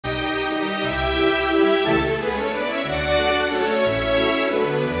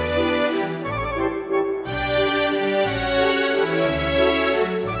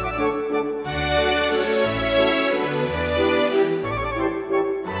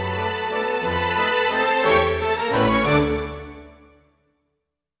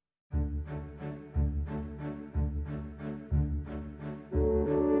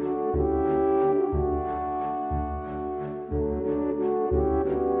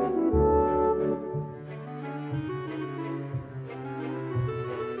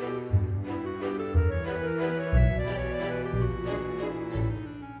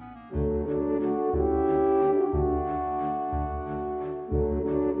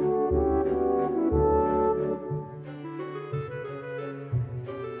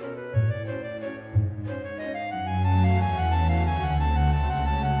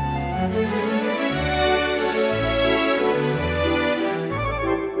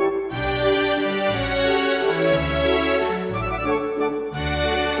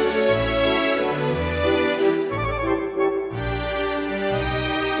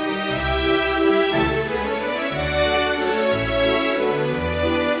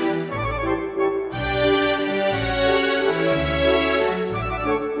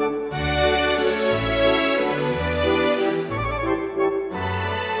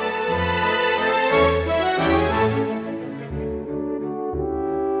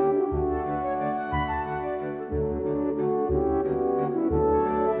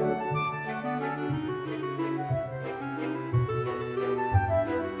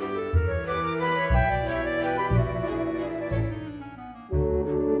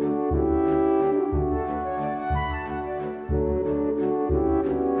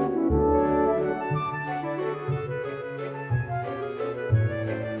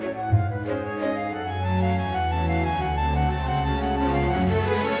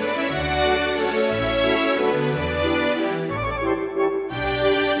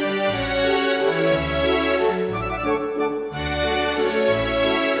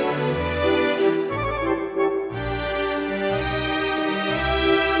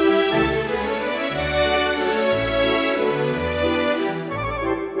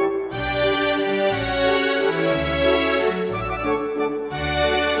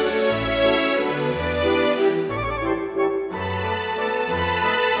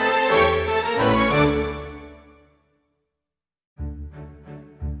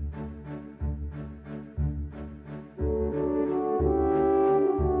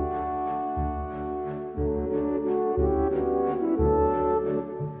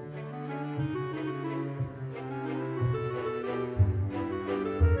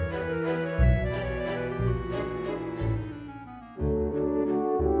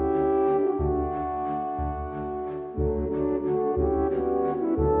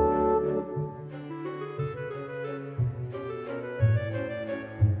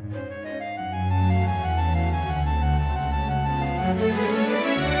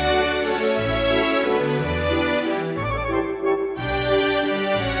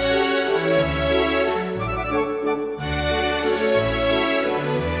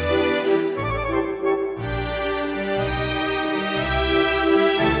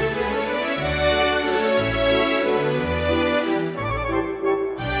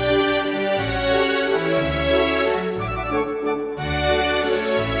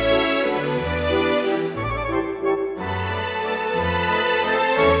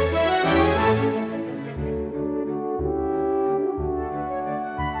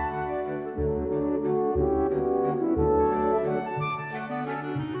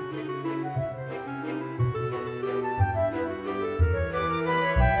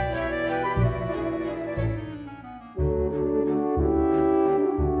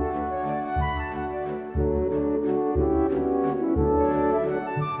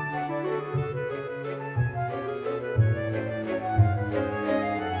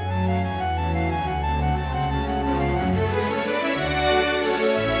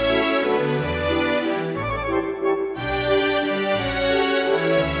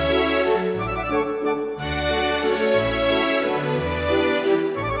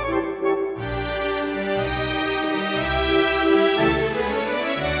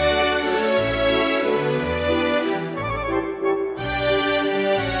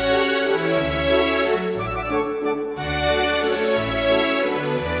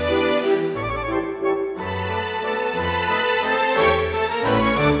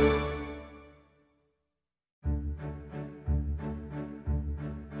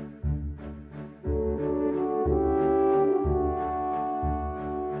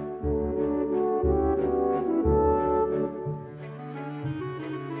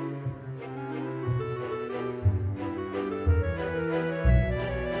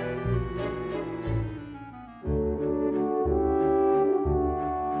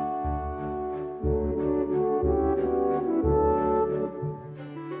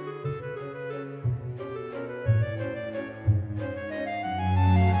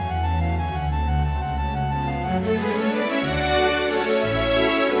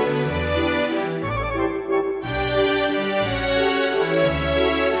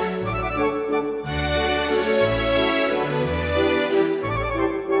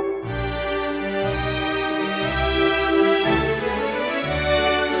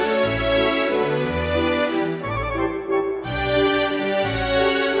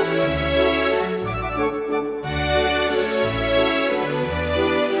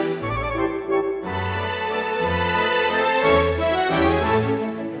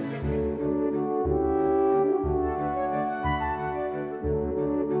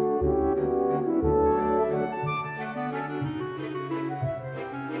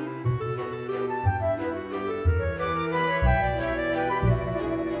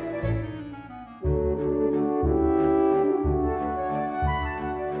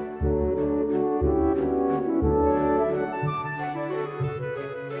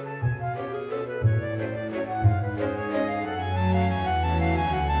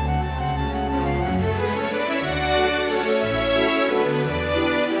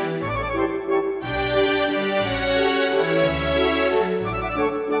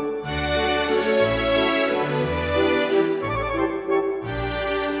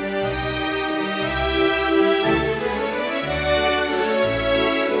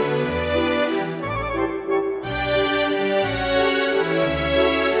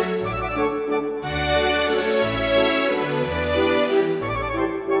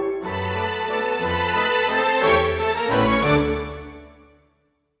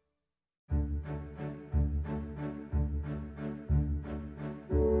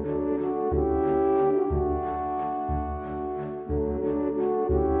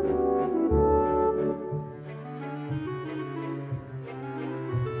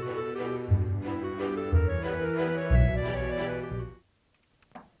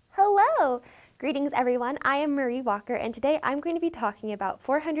Greetings everyone, I am Marie Walker and today I'm going to be talking about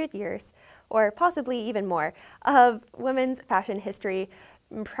 400 years, or possibly even more, of women's fashion history,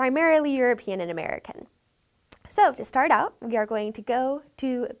 primarily European and American. So to start out, we are going to go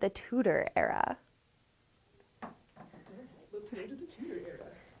to the Tudor era. Let's go to the Tudor era.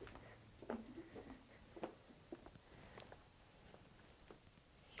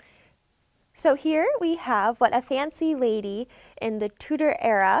 So here we have what a fancy lady in the Tudor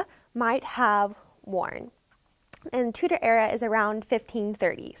era might have worn. And Tudor era is around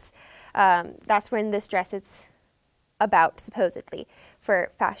 1530s. That's when this dress is about, supposedly,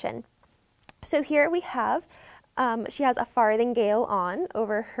 for fashion. So here we have, she has a farthingale on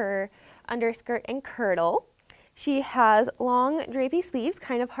over her underskirt and kirtle. She has long drapey sleeves,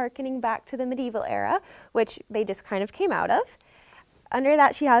 kind of harkening back to the medieval era, which they just kind of came out of. Under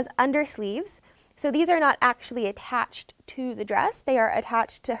that she has undersleeves. So these are not actually attached to the dress, they are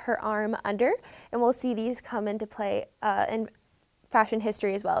attached to her arm under, and we'll see these come into play in fashion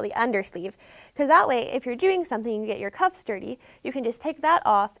history as well, the undersleeve. Because that way, if you're doing something, you get your cuffs dirty, you can just take that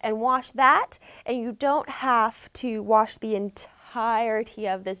off and wash that, and you don't have to wash the entirety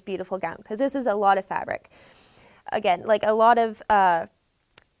of this beautiful gown, because this is a lot of fabric. Again, like a lot of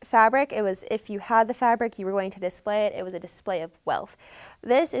fabric, it was, if you had the fabric, you were going to display it, it was a display of wealth.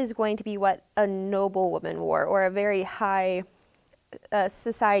 This is going to be what a noble woman wore, or a very high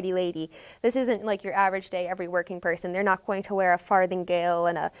society lady. This isn't like your average day, every working person. They're not going to wear a farthingale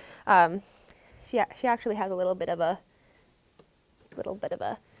and a, she actually has a little bit of a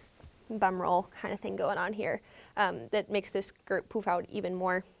bum roll kind of thing going on here that makes this skirt poof out even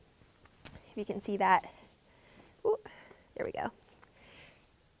more. If you can see that. Ooh, there we go.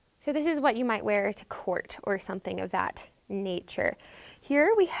 So this is what you might wear to court or something of that nature.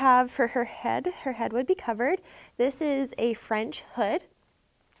 Here we have for her head would be covered. This is a French hood.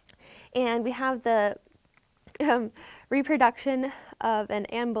 And we have the reproduction of an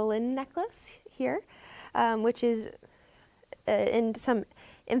Anne Boleyn necklace here, which is in some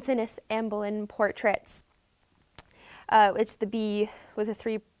infamous Anne Boleyn portraits. It's the bee with the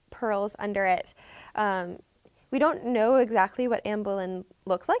 3 pearls under it. We don't know exactly what Anne Boleyn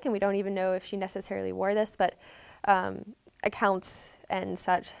looked like, and we don't even know if she necessarily wore this, but accounts and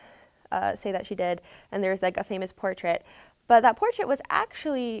such say that she did, and there's like a famous portrait. But that portrait was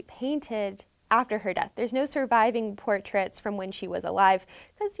actually painted after her death. There's no surviving portraits from when she was alive,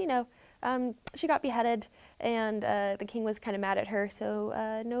 because, you know, she got beheaded, and the king was kind of mad at her, so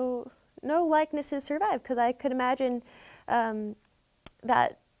no likenesses survive, because I could imagine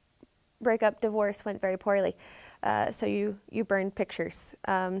that breakup, divorce went very poorly. So you burn pictures,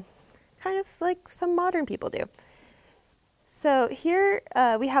 kind of like some modern people do. So here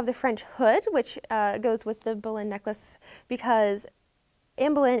we have the French hood, which goes with the Boleyn necklace, because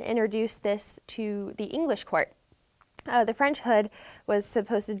Anne Boleyn introduced this to the English court. The French hood was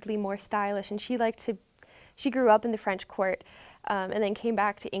supposedly more stylish, and she grew up in the French court and then came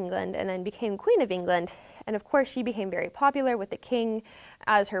back to England and then became Queen of England. And of course she became very popular with the king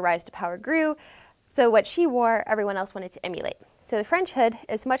as her rise to power grew. So what she wore, everyone else wanted to emulate. So the French hood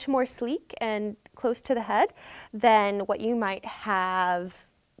is much more sleek and close to the head than what you might have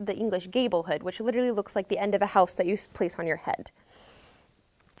the English gable hood, which literally looks like the end of a house that you place on your head.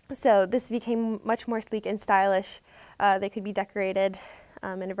 So this became much more sleek and stylish. They could be decorated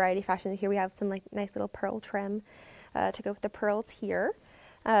in a variety of fashions. Here we have some like nice little pearl trim to go with the pearls here.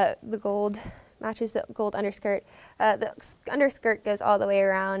 The gold matches the gold underskirt. The underskirt goes all the way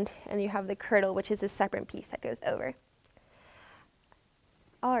around, and you have the kirtle, which is a separate piece that goes over.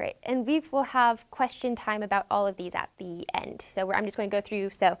 All right, and we will have question time about all of these at the end. So I'm just going to go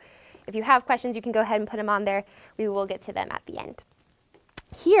through, so if you have questions, you can go ahead and put them on there. We will get to them at the end.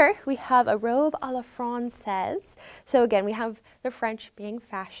 Here we have a robe à la Française. So again, we have the French being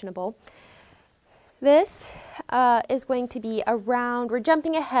fashionable. This is going to be around, we're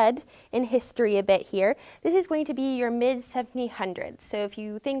jumping ahead in history a bit here. This is going to be your mid-1700s. So if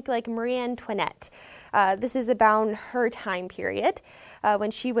you think like Marie Antoinette, this is about her time period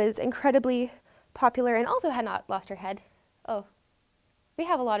when she was incredibly popular and also had not lost her head. Oh, we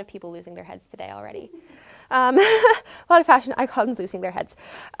have a lot of people losing their heads today already. A lot of fashion icons losing their heads.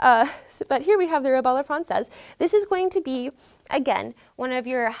 But here we have the robe à la Française. This is going to be, again, one of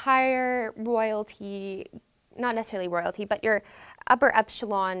your higher royalty, not necessarily royalty, but your upper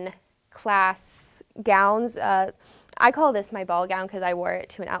echelon class gowns. I call this my ball gown because I wore it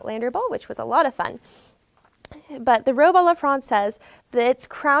to an Outlander ball, which was a lot of fun. But the robe à la Française, its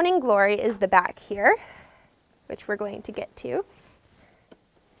crowning glory is the back here, which we're going to get to.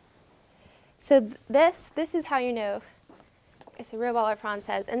 So this is how you know So robe à la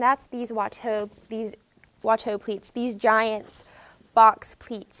française, and that's these Watteau pleats, these giant box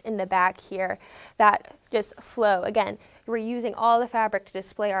pleats in the back here that just flow. Again, we're using all the fabric to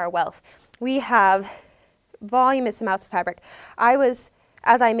display our wealth. We have voluminous amounts of fabric. I was,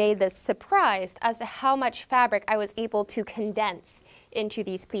 as I made this, surprised as to how much fabric I was able to condense into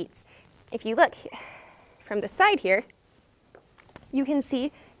these pleats. If you look from the side here, you can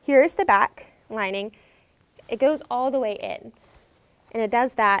see here's the back lining. It goes all the way in, and it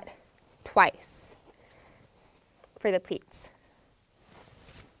does that twice for the pleats.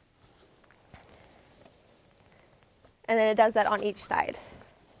 And then it does that on each side.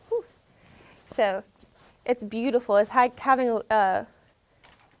 Whew. So it's beautiful. It's like having a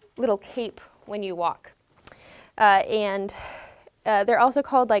little cape when you walk. They're also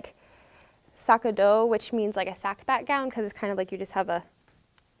called like sac à dos, which means like a sack back gown, because it's kind of like you just have a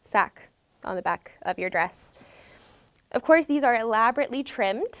sack on the back of your dress. Of course, these are elaborately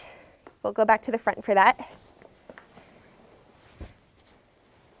trimmed. We'll go back to the front for that.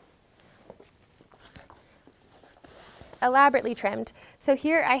 Elaborately trimmed. So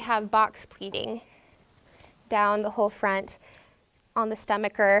here I have box pleating down the whole front, on the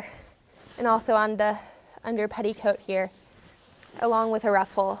stomacher, and also on the under petticoat here, along with a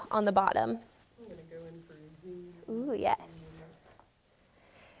ruffle on the bottom. I'm gonna go in for a zoom. Ooh, yes.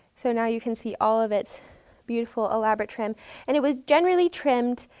 So now you can see all of its beautiful elaborate trim, and it was generally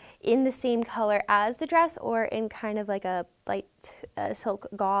trimmed in the same color as the dress, or in kind of like a light silk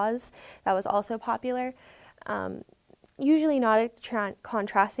gauze that was also popular. Usually not a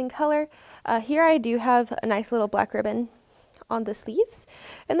contrasting color. Here I do have a nice little black ribbon on the sleeves,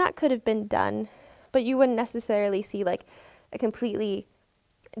 and that could have been done, but you wouldn't necessarily see like a completely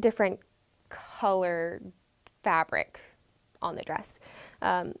different color fabric on the dress.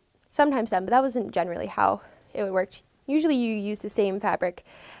 Sometimes done, but that wasn't generally how it would work. Usually you use the same fabric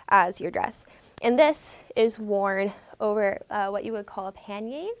as your dress. And this is worn over what you would call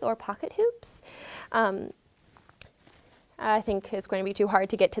panniers or pocket hoops. I think it's going to be too hard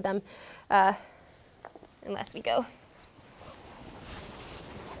to get to them unless we go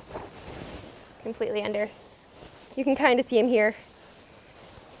completely under. You can kind of see them here.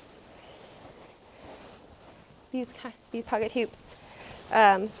 These pocket hoops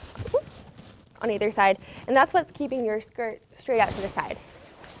on either side. And that's what's keeping your skirt straight out to the side.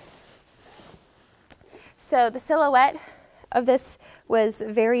 So the silhouette of this was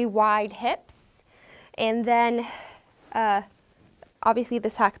very wide hips, and then obviously the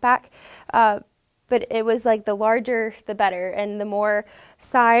sack back, but it was like the larger the better, and the more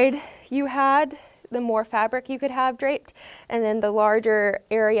side you had, the more fabric you could have draped, and then the larger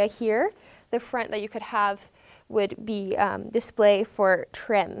area here, the front that you could have would be display for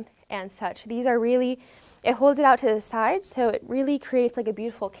trim and such. These are really, it holds it out to the side, so it really creates like a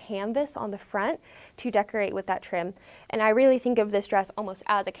beautiful canvas on the front to decorate with that trim. And I really think of this dress almost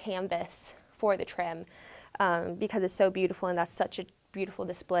as a canvas for the trim, because it's so beautiful, and that's such a beautiful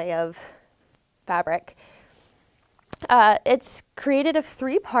display of fabric. It's created of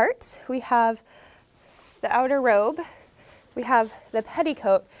 3 parts. We have the outer robe, we have the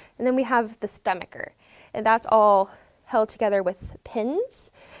petticoat, and then we have the stomacher. And that's all held together with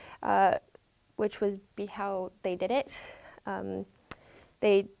pins, which was how they did it.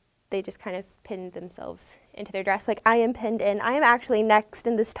 They just kind of pinned themselves into their dress. Like I am pinned in. I am actually next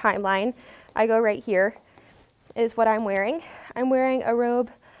in this timeline. I go right here, is what I'm wearing. I'm wearing a robe,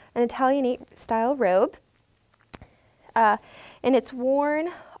 an Italianate style robe. And it's worn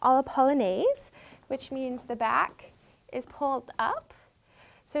a la polonaise, which means the back is pulled up.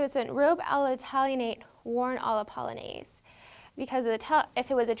 So it's a robe a la Italianate worn a la polonaise. Because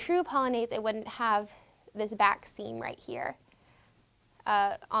if it was a true polonaise, it wouldn't have this back seam right here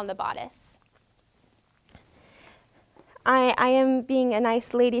on the bodice. I am being a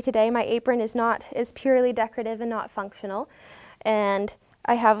nice lady today. My apron is purely decorative and not functional. And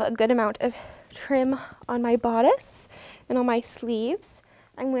I have a good amount of trim on my bodice and on my sleeves.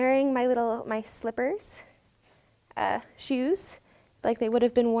 I'm wearing my slippers, shoes, like they would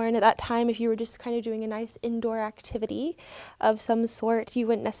have been worn at that time if you were just kind of doing a nice indoor activity of some sort. You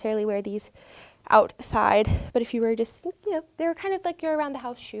wouldn't necessarily wear these outside, but if you were just, they were kind of like your around the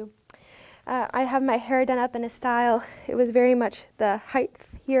house shoe. I have my hair done up in a style. It was very much the height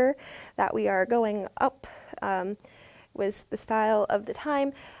here that we are going up, was the style of the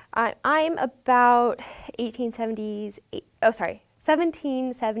time. I'm about 1770s,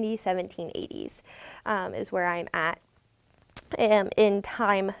 1780s is where I'm at in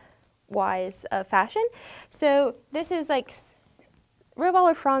time-wise of fashion. So this is like, robe à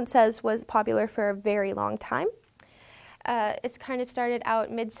la française was popular for a very long time. It's kind of started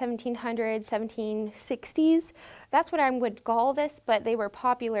out mid-1700s, 1760s. That's what I would call this, but they were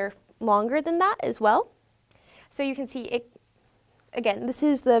popular longer than that as well. So you can see it, again, this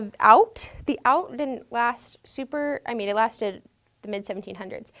is the out. The out didn't last it lasted the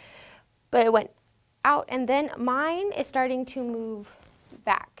mid-1700s, but it went out, and then mine is starting to move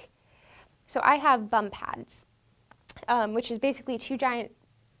back. So I have bum pads, which is basically two giant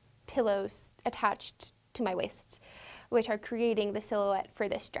pillows attached to my waist, which are creating the silhouette for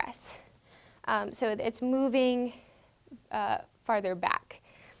this dress. So it's moving farther back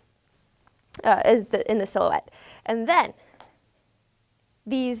in the silhouette. And then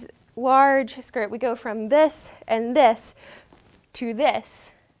these large skirt, we go from this and this to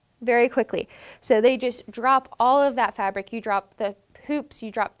this very quickly. So they just drop all of that fabric. You drop the hoops, you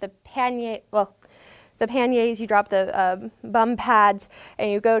drop the pannier, the panniers, you drop the bum pads,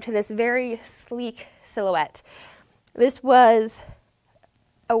 and you go to this very sleek silhouette. This was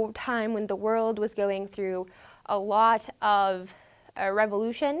a time when the world was going through a lot of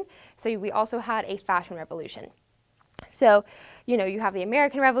revolution, so we also had a fashion revolution. So, you know, you have the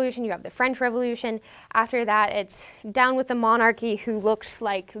American Revolution, you have the French Revolution. After that, it's down with the monarchy who looks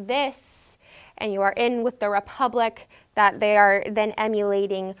like this, and you are in with the Republic, that they are then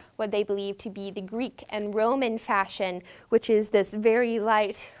emulating what they believe to be the Greek and Roman fashion, which is this very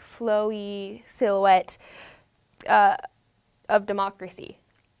light, flowy silhouette of democracy.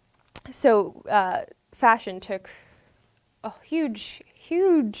 So fashion took a huge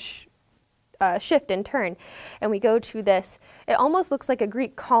shift and turn, and we go to this. It almost looks like a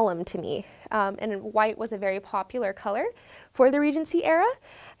Greek column to me, and white was a very popular color for the Regency era.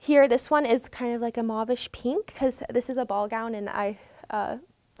 Here, this one is kind of like a mauvish pink because this is a ball gown, and I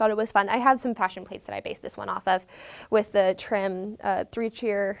thought it was fun. I have some fashion plates that I based this one off of, with the trim,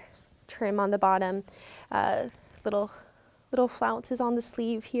 3-tier trim on the bottom, little flounces on the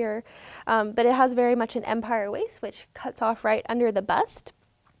sleeve here, but it has very much an empire waist, which cuts off right under the bust,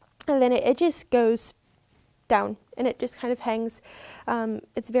 and then it just goes down, and it just kind of hangs.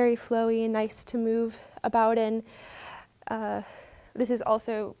 It's very flowy and nice to move about in. This is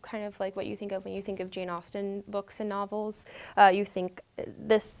also kind of like what you think of when you think of Jane Austen books and novels. You think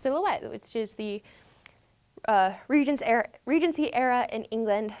this silhouette, which is the Regency era in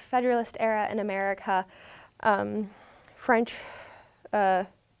England, Federalist era in America, French,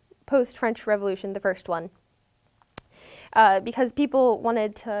 post-French Revolution, the first one. Because people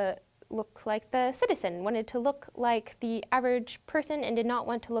wanted to look like the citizen, wanted to look like the average person, and did not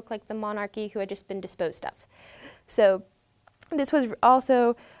want to look like the monarchy who had just been disposed of. So this was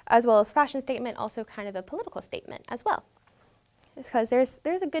also, as well as fashion statement, also kind of a political statement as well, because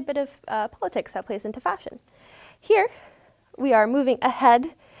there's a good bit of politics that plays into fashion. Here we are moving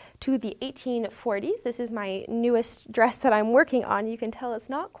ahead to the 1840s. This is my newest dress that I'm working on. You can tell it's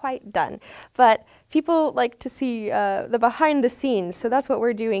not quite done, but people like to see the behind the scenes, so that's what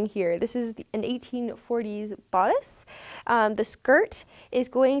we're doing here. This is an 1840s bodice. The skirt is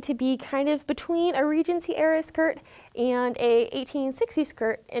going to be kind of between a Regency era skirt and a 1860s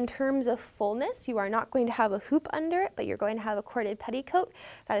skirt in terms of fullness. You are not going to have a hoop under it, but you're going to have a corded petticoat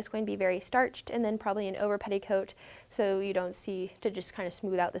that is going to be very starched, and then probably an over petticoat so you don't see, to just kind of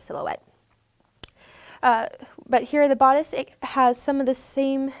smooth out the silhouette. But here the bodice, it has some of the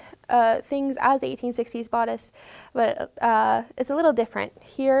same things as the 1860s bodice, but it's a little different.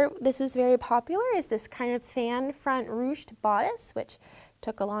 Here, this was very popular, is this kind of fan front ruched bodice, which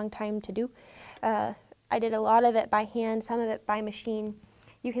took a long time to do. I did a lot of it by hand, some of it by machine.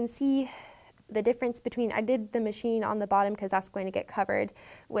 You can see the difference between, I did the machine on the bottom because that's going to get covered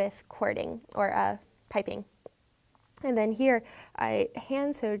with cording or piping. And then here, I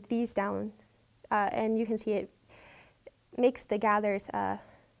hand sewed these down, and you can see it makes the gathers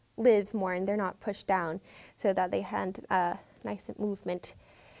live more, and they're not pushed down, so that they had nice movement.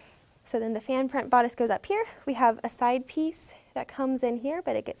 So then the fan front bodice goes up here. We have a side piece that comes in here,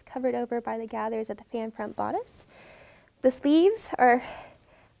 but it gets covered over by the gathers of the fan front bodice. The sleeves are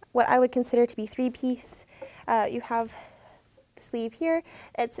what I would consider to be 3-piece. You have the sleeve here.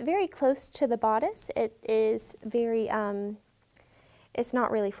 It's very close to the bodice. It is very, it's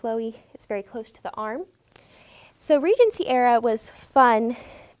not really flowy. It's very close to the arm. So Regency era was fun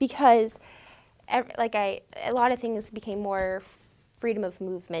because a lot of things became more freedom of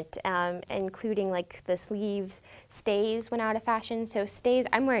movement, including like the sleeves. Stays went out of fashion. So stays,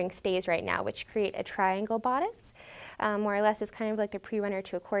 I'm wearing stays right now, which create a triangle bodice. More or less is kind of like the pre-runner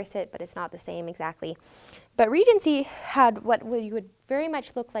to a corset, but it's not the same exactly. But Regency had what you would very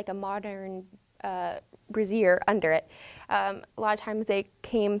much look like a modern brassiere under it. A lot of times they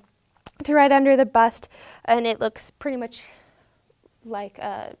came to right under the bust, and it looks pretty much like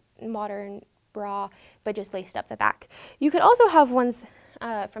a modern bra, but just laced up the back. You could also have ones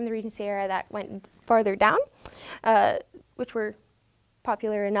from the Regency era that went farther down, which were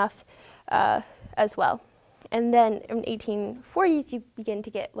popular enough as well. And then in 1840s, you begin to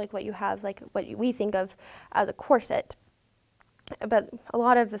get like what you have, like what we think of as a corset. But a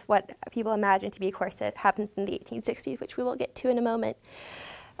lot of what people imagine to be a corset happens in the 1860s, which we will get to in a moment.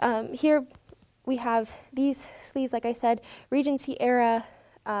 Here we have these sleeves, like I said, Regency era.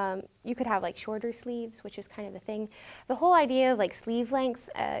 You could have like shorter sleeves, which is kind of the thing. The whole idea of like sleeve lengths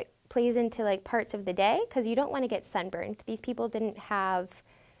plays into like parts of the day, because you don't want to get sunburned. These people didn't have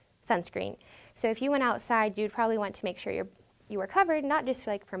sunscreen. So if you went outside, you'd probably want to make sure you were covered, not just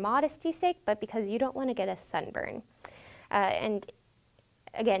like for modesty's sake, but because you don't want to get a sunburn. And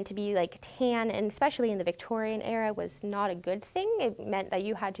again, to be like tan, and especially in the Victorian era, was not a good thing. It meant that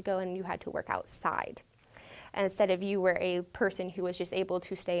you had to go and you had to work outside. And instead of you were a person who was just able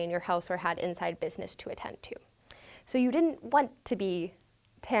to stay in your house or had inside business to attend to. So you didn't want to be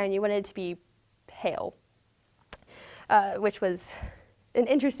tan, you wanted to be pale, which was an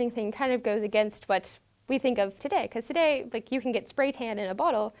interesting thing, kind of goes against what we think of today. Because today, like, you can get spray tan in a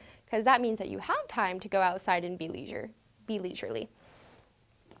bottle, because that means that you have time to go outside and be leisurely.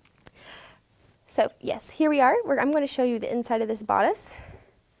 So yes, here we are. I'm going to show you the inside of this bodice.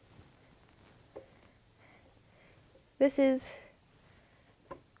 This is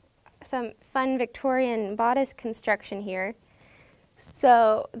some fun Victorian bodice construction here.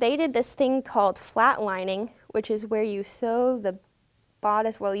 So they did this thing called flat lining, which is where you sew the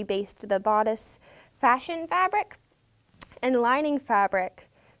bodice, well, you based the bodice fashion fabric and lining fabric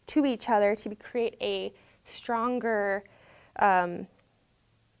to each other to create a stronger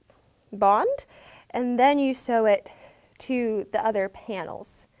bond, and then you sew it to the other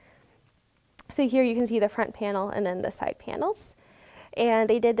panels. So here you can see the front panel and then the side panels. And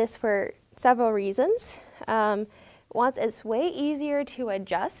they did this for several reasons. Once, it's way easier to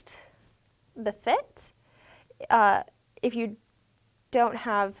adjust the fit if you don't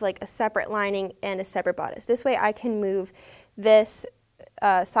have like a separate lining and a separate bodice. This way I can move this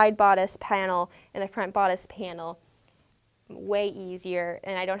side bodice panel and the front bodice panel way easier,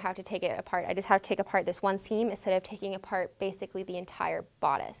 and I don't have to take it apart. I just have to take apart this one seam instead of taking apart basically the entire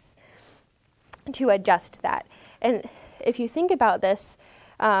bodice to adjust that. And if you think about this,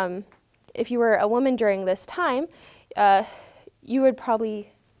 if you were a woman during this time, you would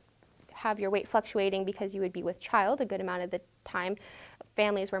probably have your weight fluctuating because you would be with child a good amount of the time.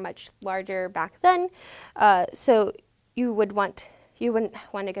 Families were much larger back then, so you wouldn't want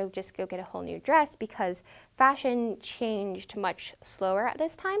to just go get a whole new dress, because fashion changed much slower at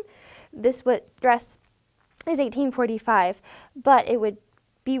this time. This dress is 1845, but it would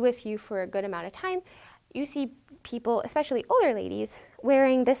be with you for a good amount of time. You see people, especially older ladies,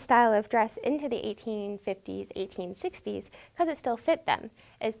 wearing this style of dress into the 1850s, 1860s, because it still fit them.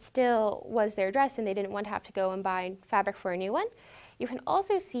 It still was their dress, and they didn't want to have to go and buy fabric for a new one. You can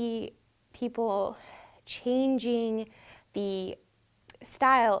also see people changing the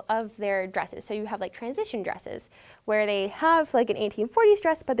style of their dresses. So you have like transition dresses where they have like an 1840s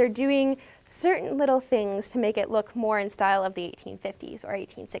dress, but they're doing certain little things to make it look more in style of the 1850s or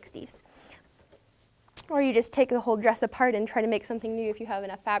 1860s. Or you just take the whole dress apart and try to make something new if you have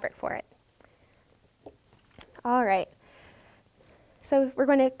enough fabric for it. All right, so we're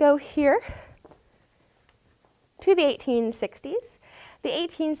going to go here to the 1860s. The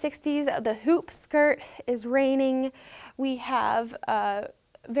 1860s, the hoop skirt is reigning. We have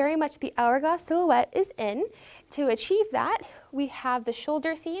very much the hourglass silhouette is in. To achieve that, we have the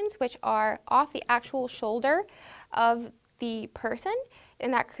shoulder seams, which are off the actual shoulder of the person,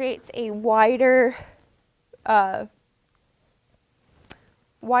 and that creates a wider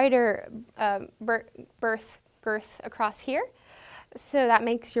girth across here. So that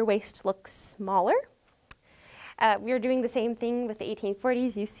makes your waist look smaller. We're doing the same thing with the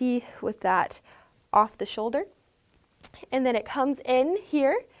 1840s, you see, with that off the shoulder. And then it comes in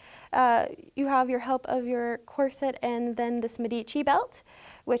here. You have your help of your corset and then this Medici belt,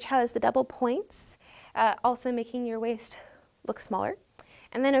 which has the double points, also making your waist look smaller.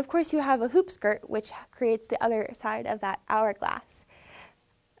 And then of course you have a hoop skirt, which creates the other side of that hourglass.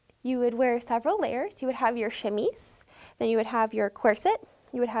 You would wear several layers. You would have your chemise, then you would have your corset,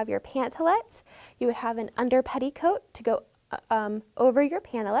 you would have your pantalettes, you would have an under petticoat to go over your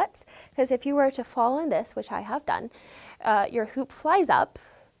pantalettes, because if you were to fall in this, which I have done, your hoop flies up.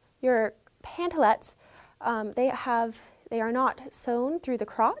 Your pantalettes, they are not sewn through the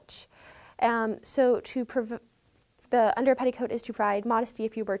crotch, so to the under petticoat is to provide modesty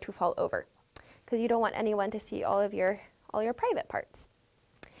if you were to fall over, because you don't want anyone to see all your private parts.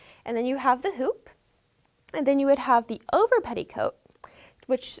 And then you have the hoop, and then you would have the over petticoat,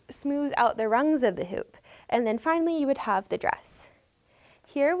 which smooths out the rungs of the hoop. And then finally you would have the dress.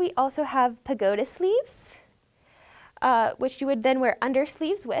 Here we also have pagoda sleeves, which you would then wear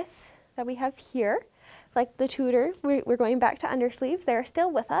undersleeves with, that we have here. Like the Tudor, we're going back to undersleeves. They're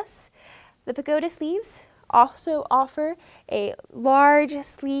still with us. The pagoda sleeves also offer a large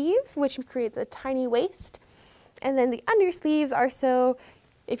sleeve, which creates a tiny waist. And then the undersleeves are so,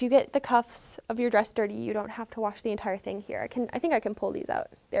 if you get the cuffs of your dress dirty, you don't have to wash the entire thing here. I think I can pull these out.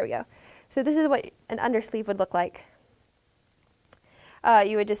 There we go. So this is what an undersleeve would look like.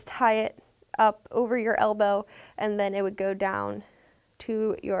 You would just tie it up over your elbow, and then it would go down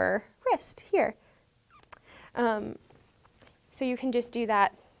to your wrist here. So you can just do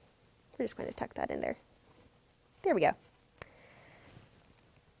that. We're just going to tuck that in there. There we go.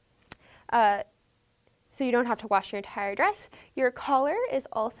 So you don't have to wash your entire dress. Your collar is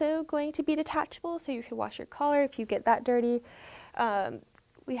also going to be detachable, so you can wash your collar if you get that dirty.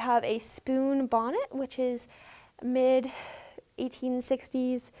 We have a spoon bonnet, which is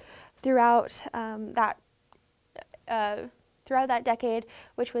mid-1860s throughout that decade,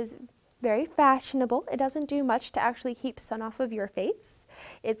 which was very fashionable. It doesn't do much to actually keep sun off of your face.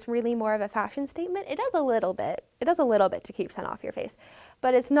 It's really more of a fashion statement. It does a little bit. It does a little bit to keep sun off your face,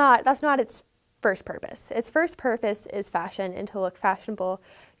 but it's not. That's not its first purpose. Its first purpose is fashion and to look fashionable.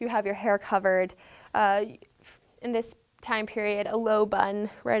 You have your hair covered. In this time period, a low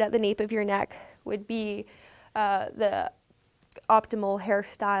bun right at the nape of your neck would be the optimal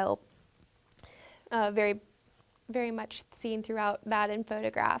hairstyle. Very much seen throughout that in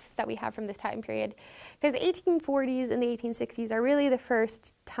photographs that we have from this time period. Because the 1840s and the 1860s are really the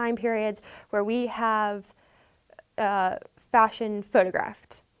first time periods where we have fashion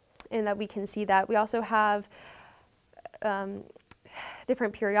photographed, and that we can see that. We also have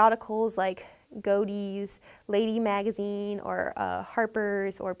different periodicals like Godey's, Lady Magazine, or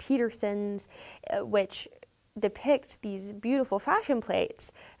Harper's, or Peterson's, which depict these beautiful fashion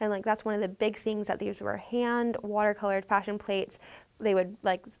plates. And like that's one of the big things, that these were hand watercolored fashion plates. They would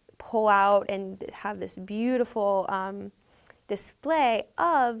like pull out and have this beautiful display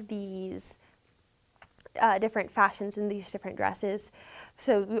of these different fashions and these different dresses.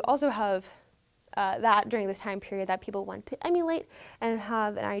 So we also have that during this time period that people want to emulate and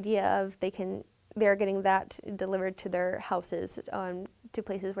have an idea of they're getting that delivered to their houses, to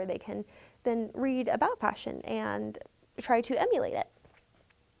places where they can then read about fashion and try to emulate it.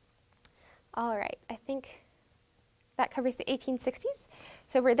 All right, I think that covers the 1860s.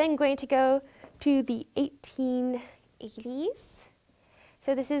 So we're then going to go to the 1880s.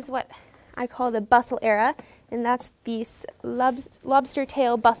 So this is what I call the bustle era, and that's this lobster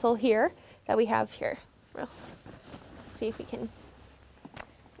tail bustle here that we have here. Well, see if we can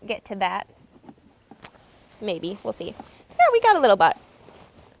get to that. Maybe, we'll see. Here, we got a little bit.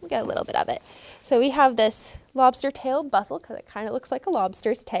 We got a little bit of it. So we have this lobster tail bustle, because it kind of looks like a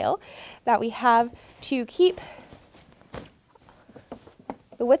lobster's tail, that we have to keep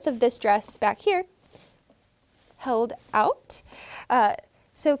the width of this dress back here held out.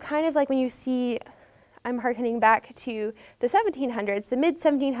 So kind of like when you see, I'm hearkening back to the 1700s, the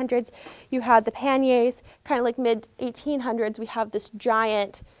mid-1700s, you had the panniers. Kind of like mid-1800s, we have this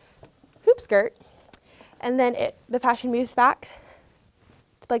giant hoop skirt. And then the fashion moves back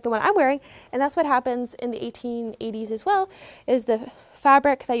to like the one I'm wearing. And that's what happens in the 1880s as well, is the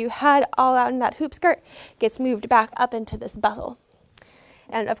fabric that you had all out in that hoop skirt gets moved back up into this bustle.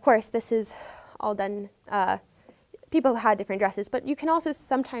 And of course, this is all done, people had different dresses, but you can also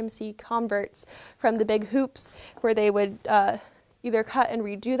sometimes see converts from the big hoops where they would either cut and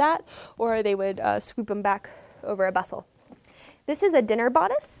redo that, or they would swoop them back over a bustle. This is a dinner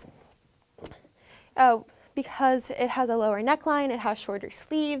bodice. Because it has a lower neckline, it has shorter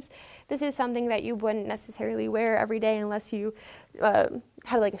sleeves. This is something that you wouldn't necessarily wear every day unless you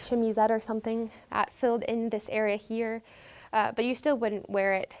had like a chemisette or something that filled in this area here. But you still wouldn't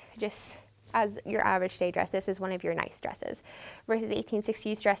wear it just as your average day dress. This is one of your nice dresses. Versus the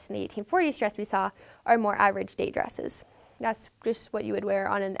 1860s dress and the 1840s dress we saw are more average day dresses. That's just what you would wear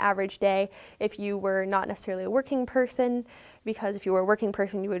on an average day if you were not necessarily a working person, because if you were a working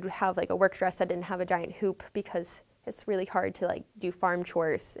person, you would have like a work dress that didn't have a giant hoop, because it's really hard to like do farm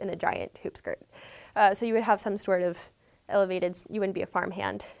chores in a giant hoop skirt. So you would have some sort of elevated, you wouldn't be a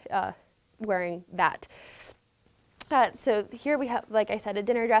farmhand wearing that. So here we have, like I said, a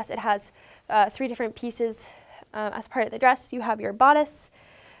dinner dress. It has 3 different pieces as part of the dress. You have your bodice,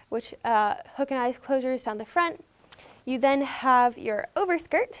 which hook and eye closures down the front. You then have your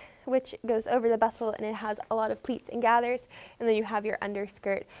overskirt, which goes over the bustle and it has a lot of pleats and gathers. And then you have your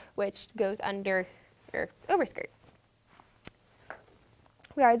underskirt, which goes under your overskirt.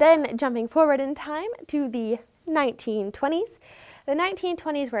 We are then jumping forward in time to the 1920s. The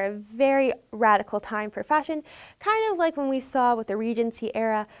 1920s were a very radical time for fashion, kind of like when we saw with the Regency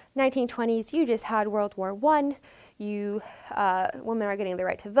era. 1920s, you just had World War I. Women are getting the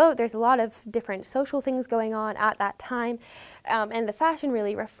right to vote. There's a lot of different social things going on at that time, and the fashion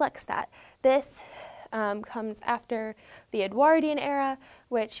really reflects that. This comes after the Edwardian era,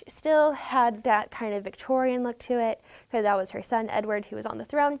 which still had that kind of Victorian look to it, because that was her son Edward who was on the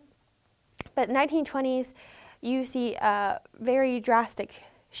throne. But 1920s, you see a very drastic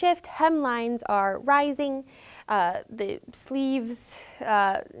shift. Hemlines are rising. The sleeves,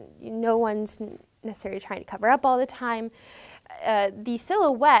 no one's necessarily trying to cover up all the time. The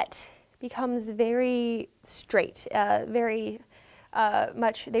silhouette becomes very straight, very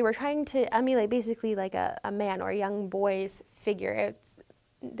much. They were trying to emulate basically like a man or a young boy's figure.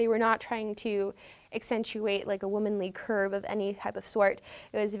 They were not trying to accentuate like a womanly curve of any type of sort.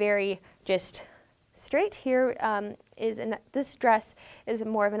 It was very just straight. Here this dress is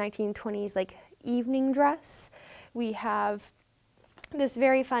more of a 1920s like evening dress. We have this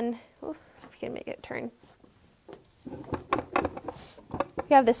very fun, if you can make it turn.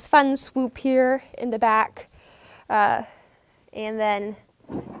 We have this fun swoop here in the back, and then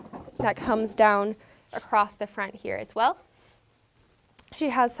that comes down across the front here as well. She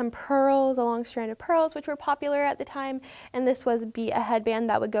has some pearls, a long strand of pearls, which were popular at the time, and this would be a headband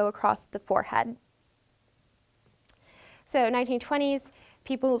that would go across the forehead. So 1920s,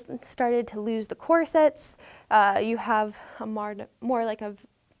 people started to lose the corsets. You have a more like a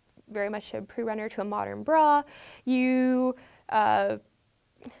very much a pre-runner to a modern bra. You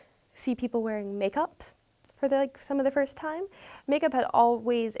see people wearing makeup for some of the first time. Makeup had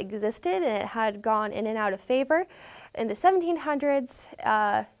always existed and it had gone in and out of favor. In the 1700s,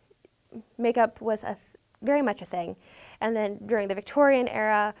 makeup was very much a thing. And then during the Victorian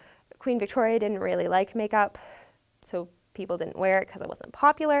era, Queen Victoria didn't really like makeup, so people didn't wear it because it wasn't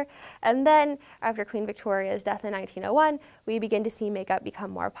popular. And then after Queen Victoria's death in 1901, we begin to see makeup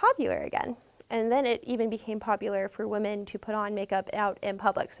become more popular again. And then it even became popular for women to put on makeup out in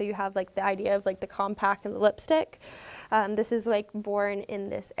public. So you have like the idea of like the compact and the lipstick. This is like born in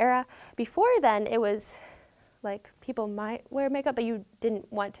this era. Before then, it was like people might wear makeup, but you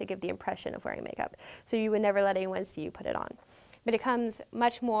didn't want to give the impression of wearing makeup. So you would never let anyone see you put it on. But it comes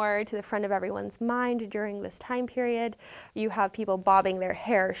much more to the front of everyone's mind during this time period. You have people bobbing their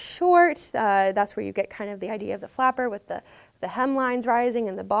hair short. That's where you get kind of the idea of the flapper with the hemlines rising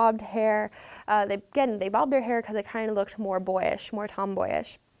and the bobbed hair. They bobbed their hair because it kind of looked more boyish, more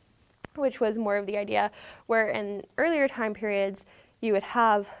tomboyish, which was more of the idea, where in earlier time periods you would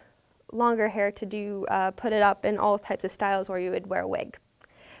have longer hair to do, put it up in all types of styles, or you would wear a wig.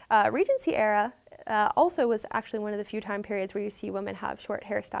 Regency era also was actually one of the few time periods where you see women have short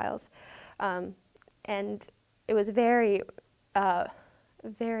hairstyles. And it was very,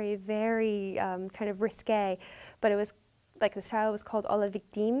 very kind of risque, but it was like the style was called à la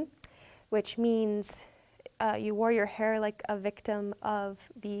victime, which means you wore your hair like a victim of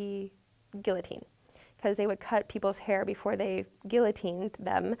the guillotine, because they would cut people's hair before they guillotined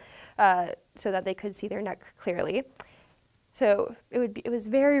them so that they could see their neck clearly. So it was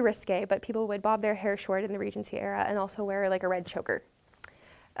very risque, but people would bob their hair short in the Regency era and also wear like a red choker,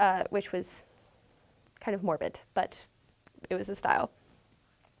 which was kind of morbid, but it was a style.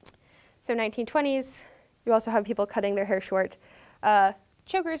 So 1920s, you also have people cutting their hair short.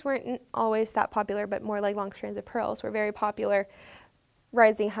 Chokers weren't always that popular, but more like long strands of pearls were very popular.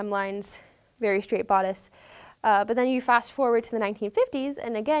 Rising hemlines, very straight bodice. But then you fast forward to the 1950s,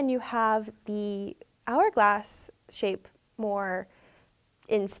 and again you have the hourglass shape more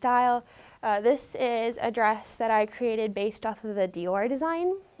in style. This is a dress that I created based off of a Dior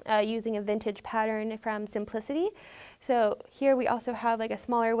design using a vintage pattern from Simplicity. So here we also have like a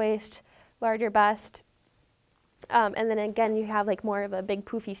smaller waist, larger bust, and then again you have like more of a big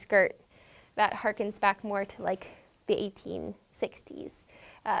poofy skirt that harkens back more to like the 1860s.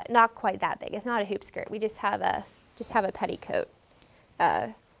 Not quite that big. It's not a hoop skirt. We just have a petticoat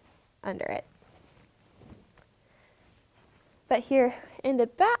under it. But here in the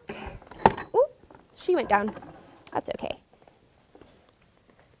back, ooh, she went down. That's okay.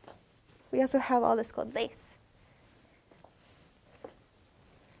 We also have all this gold lace.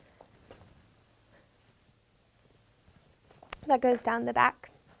 That goes down the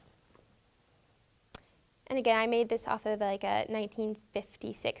back. And again, I made this off of like a 1950-60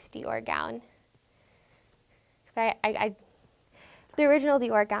 Dior gown. The original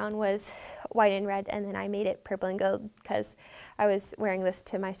Dior gown was white and red, and then I made it purple and gold because I was wearing this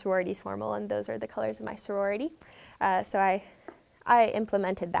to my sorority's formal, and those are the colors of my sorority. So I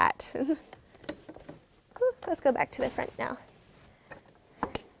implemented that. Let's go back to the front now.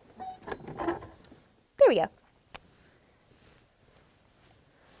 There we go.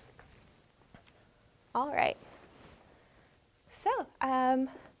 All right. So,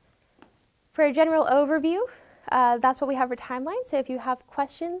 for a general overview, that's what we have for timeline. So if you have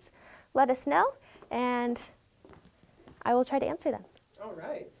questions, let us know, and I will try to answer them. All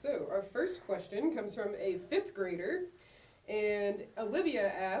right, so our first question comes from a 5th grader, and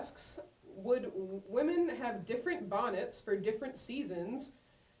Olivia asks, would women have different bonnets for different seasons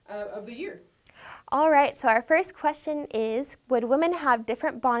of the year? All right, so our first question is, would women have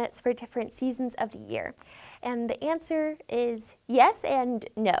different bonnets for different seasons of the year? And the answer is yes and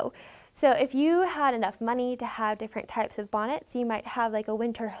no. So if you had enough money to have different types of bonnets, you might have like a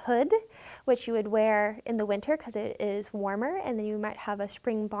winter hood, which you would wear in the winter because it is warmer, and then you might have a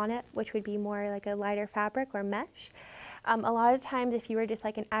spring bonnet, which would be more like a lighter fabric or mesh. A lot of times if you were just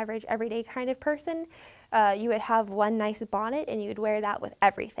like an average everyday kind of person, you would have one nice bonnet and you would wear that with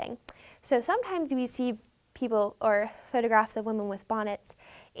everything. So sometimes we see people or photographs of women with bonnets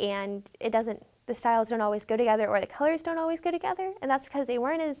and the styles don't always go together or the colors don't always go together, and that's because they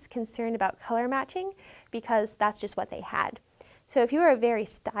weren't as concerned about color matching because that's just what they had. So if you were a very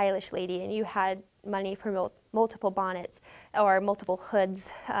stylish lady and you had money for multiple bonnets or multiple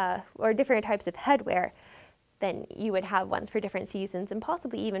hoods or different types of headwear, then you would have ones for different seasons and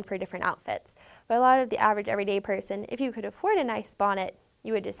possibly even for different outfits. But a lot of the average everyday person, if you could afford a nice bonnet,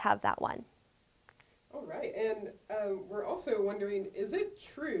 you would just have that one. All right, and we're also wondering, is it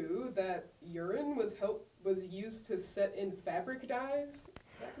true that urine was used to set in fabric dyes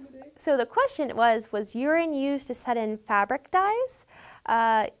back in the day? So the question was urine used to set in fabric dyes?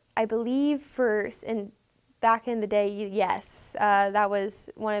 I believe back in the day, yes. That was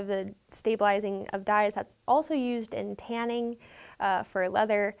one of the stabilizing of dyes that's also used in tanning for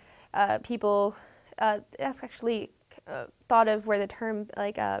leather. That's actually thought of where the term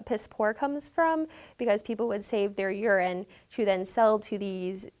like piss poor comes from, because people would save their urine to then sell to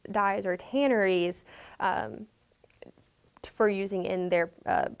these dyes or tanneries for using in their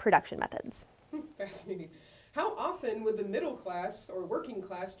production methods. Fascinating. How often would the middle class or working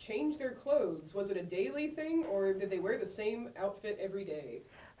class change their clothes? Was it a daily thing, or did they wear the same outfit every day?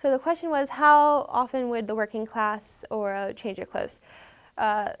 So the question was, how often would the working class change their clothes?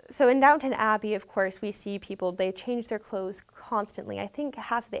 So in Downton Abbey, of course, we see people, they change their clothes constantly. I think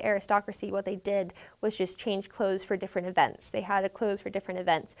half of the aristocracy, what they did was just change clothes for different events. They had clothes for different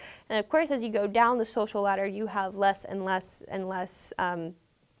events. And of course, as you go down the social ladder, you have less and less and less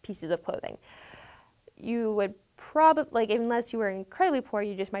pieces of clothing. You would probably, like, unless you were incredibly poor,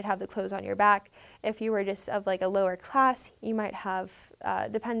 you just might have the clothes on your back. If you were just of like a lower class, you might have,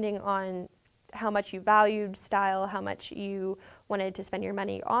 depending on how much you valued style, how much you wanted to spend your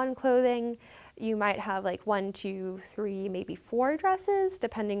money on clothing, you might have like 1, 2, 3, maybe 4 dresses,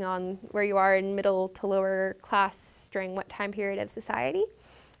 depending on where you are in middle to lower class during what time period of society.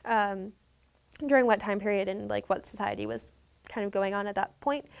 During what time period and like what society was kind of going on at that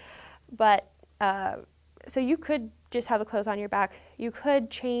point. But so you could just have the clothes on your back. You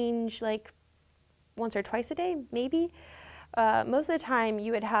could change like once or twice a day, maybe. Most of the time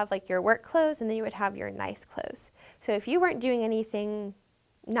you would have like your work clothes and then you would have your nice clothes. So if you weren't doing anything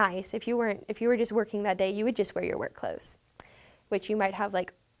nice, if you were just working that day, you would just wear your work clothes, which you might have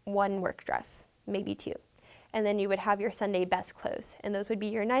like 1 work dress, maybe 2. And then you would have your Sunday best clothes, and those would be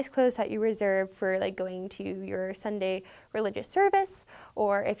your nice clothes that you reserve for like going to your Sunday religious service,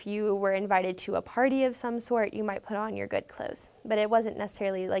 or if you were invited to a party of some sort, you might put on your good clothes. But it wasn't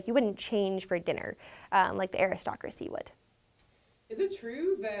necessarily like you wouldn't change for dinner like the aristocracy would. Is it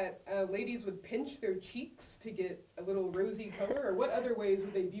true that ladies would pinch their cheeks to get a little rosy color, or what other ways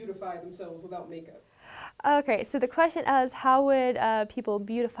would they beautify themselves without makeup? Okay, so the question is, how would people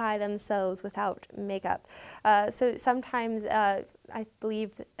beautify themselves without makeup? So sometimes I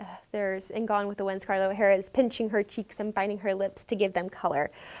believe there's in Gone with the Wind, Scarlett O'Hara is pinching her cheeks and biting her lips to give them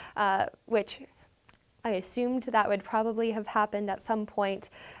color, which I assumed that would probably have happened at some point.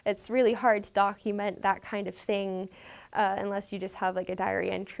 It's really hard to document that kind of thing unless you just have like a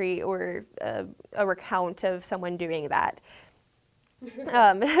diary entry or a recount of someone doing that.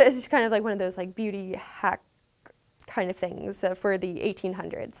 It's just kind of like one of those like beauty hack kind of things for the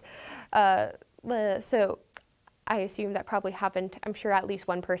 1800s. So I assume that probably happened. I'm sure at least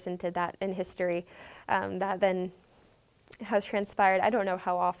one person did that in history that then has transpired. I don't know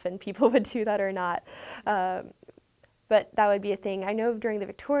how often people would do that or not. But that would be a thing. I know during the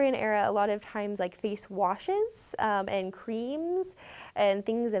Victorian era, a lot of times like face washes and creams and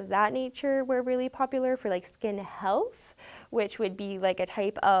things of that nature were really popular for like skin health, which would be like a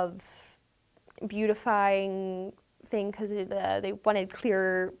type of beautifying thing because they wanted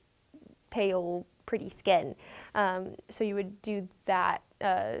clear, pale, pretty skin. So you would do that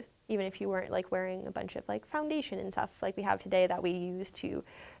even if you weren't like wearing a bunch of like foundation and stuff like we have today that we use to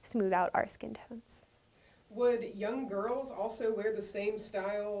smooth out our skin tones. Would young girls also wear the same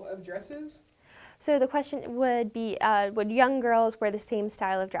style of dresses? So the question would be, would young girls wear the same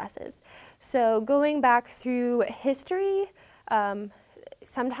style of dresses? So going back through history,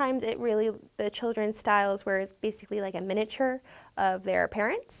 sometimes the children's styles were basically like a miniature of their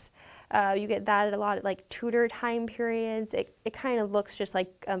parents. You get that at a lot of like Tudor time periods. It kind of looks just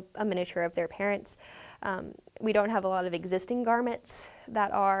like a miniature of their parents. We don't have a lot of existing garments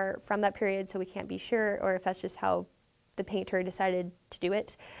that are from that period, so we can't be sure, or if that's just how the painter decided to do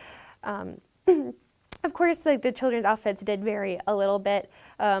it. Of course, like the children's outfits did vary a little bit.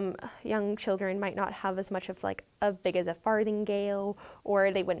 Young children might not have as much of like as big as a farthingale,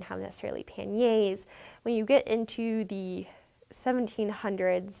 or they wouldn't have necessarily panniers. When you get into the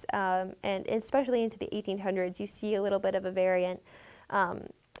 1700s and especially into the 1800s, you see a little bit of a variant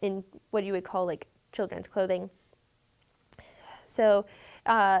in what you would call like children's clothing. So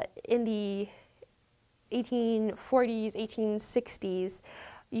in the 1840s, 1860s,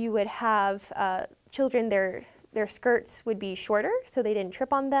 you would have children, their skirts would be shorter so they didn't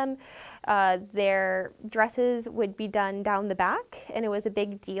trip on them. Their dresses would be done down the back, and it was a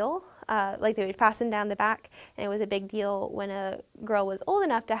big deal. Like they would fasten down the back, and it was a big deal when a girl was old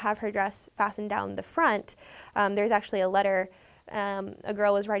enough to have her dress fastened down the front. There's actually a letter a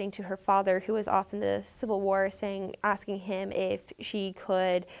girl was writing to her father, who was off in the Civil War, asking him if she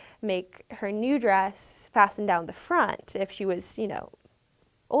could make her new dress fasten down the front if she was,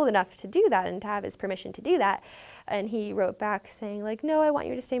 old enough to do that and to have his permission to do that. And he wrote back saying like, no, I want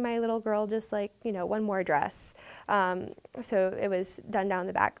you to stay my little girl, just like, one more dress. So it was done down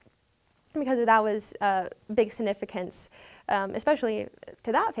the back. Because that was big significance, especially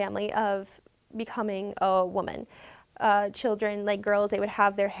to that family, of becoming a woman. Children, like girls, they would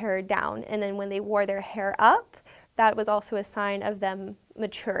have their hair down, and then when they wore their hair up, that was also a sign of them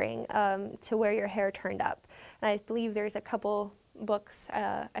maturing, to wear your hair turned up. And I believe there's a couple books,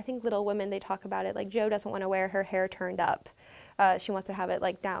 I think Little Women, they talk about it, like Jo doesn't want to wear her hair turned up. She wants to have it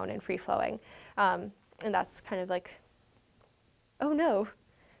like down and free flowing. And that's kind of like, oh no,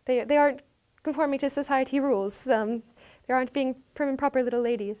 they aren't conforming to society rules. They aren't being prim and proper little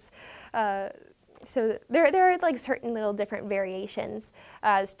ladies. So there are like certain little different variations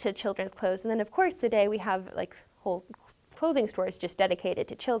as to children's clothes. And then of course today we have like whole clothing stores just dedicated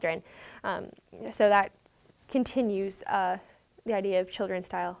to children. So that continues, the idea of children's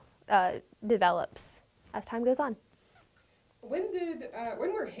style develops as time goes on.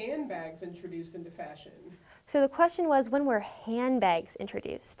 When were handbags introduced into fashion? So the question was, when were handbags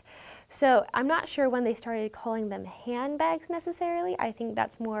introduced? So I'm not sure when they started calling them handbags necessarily. I think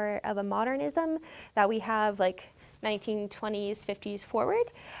that's more of a modernism that we have like 1920s, 50s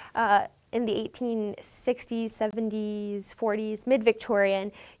forward. In the 1860s, 70s, 40s,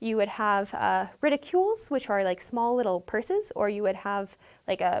 mid-Victorian, you would have ridicules, which are like small little purses, or you would have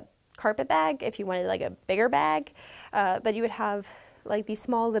like a carpet bag if you wanted like a bigger bag. But you would have like these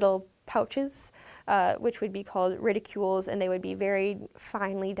small little pouches, which would be called ridicules, and they would be very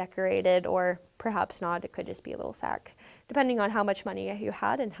finely decorated, or perhaps not. It could just be a little sack, depending on how much money you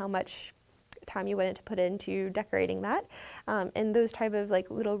had and how much time you wanted to put into decorating that. And those type of like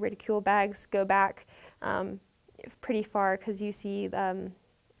little ridicule bags go back pretty far, because you see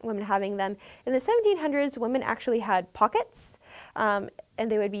women having them. In the 1700s, women actually had pockets, and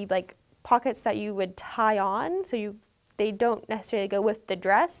they would be like pockets that you would tie on, so they don't necessarily go with the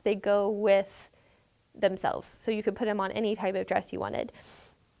dress, they go with themselves. So you could put them on any type of dress you wanted.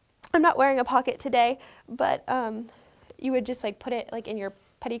 I'm not wearing a pocket today, but you would just like put it like in your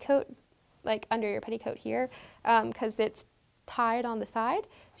petticoat, like under your petticoat here, because it's tied on the side.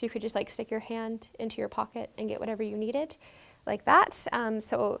 So you could just like stick your hand into your pocket and get whatever you needed like that.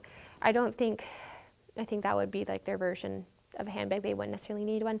 So I think that would be like their version of a handbag. They wouldn't necessarily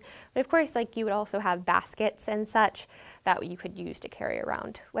need one. But of course, like you would also have baskets and such that you could use to carry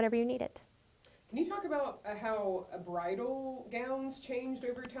around whatever you needed. Can you talk about how bridal gowns changed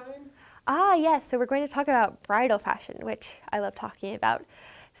over time? Yes, so we're going to talk about bridal fashion, which I love talking about.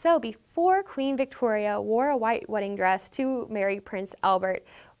 So before Queen Victoria wore a white wedding dress to marry Prince Albert,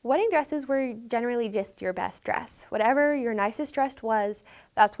 wedding dresses were generally just your best dress. Whatever your nicest dress was,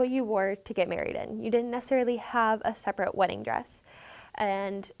 that's what you wore to get married in. You didn't necessarily have a separate wedding dress.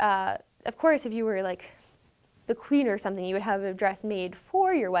 And of course, if you were like the queen or something, you would have a dress made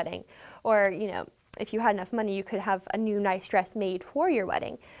for your wedding. Or, you know, if you had enough money, you could have a new nice dress made for your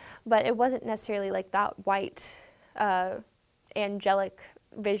wedding. But it wasn't necessarily like that white, angelic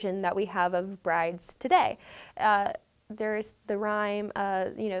vision that we have of brides today. There's the rhyme,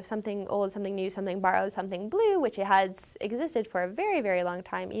 you know, something old, something new, something borrowed, something blue, which it has existed for a very, very long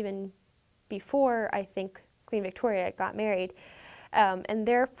time, even before, I think, Queen Victoria got married. And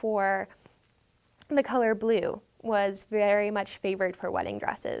therefore, the color blue was very much favored for wedding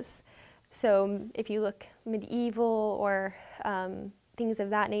dresses. So if you look medieval or things of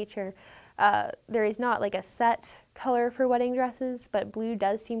that nature, there is not like a set color for wedding dresses, but blue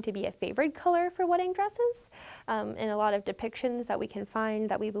does seem to be a favored color for wedding dresses in a lot of depictions that we can find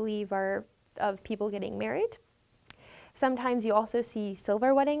that we believe are of people getting married. Sometimes you also see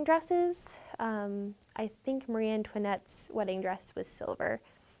silver wedding dresses. I think Marie Antoinette's wedding dress was silver,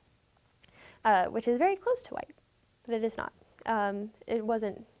 which is very close to white, but it is not.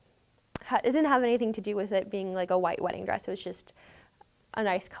 It didn't have anything to do with it being like a white wedding dress. It was just a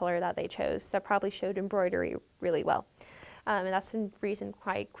nice color that they chose that probably showed embroidery really well. And that's the reason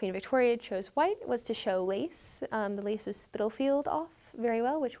why Queen Victoria chose white, was to show lace. The lace was Spitalfield off very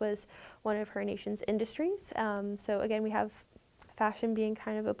well, which was one of her nation's industries. So again, we have fashion being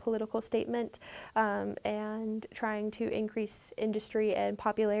kind of a political statement and trying to increase industry and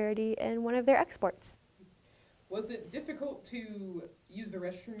popularity in one of their exports. Was it difficult to use the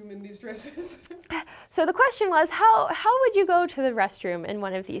restroom in these dresses? So the question was, how would you go to the restroom in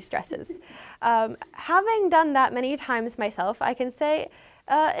one of these dresses? Having done that many times myself, I can say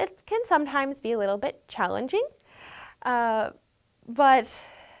it can sometimes be a little bit challenging, but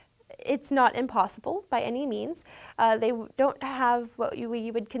it's not impossible by any means. They don't have what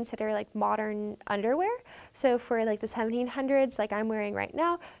we would consider like modern underwear. So for like the 1700s, like I'm wearing right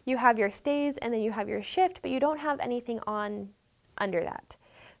now, you have your stays and then you have your shift, but you don't have anything on under that.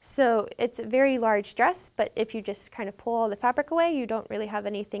 So it's a very large dress, but if you just kind of pull all the fabric away, you don't really have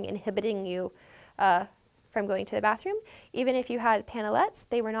anything inhibiting you from going to the bathroom. Even if you had panelettes,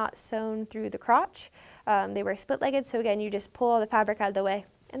 they were not sewn through the crotch. They were split-legged, so again, you just pull all the fabric out of the way,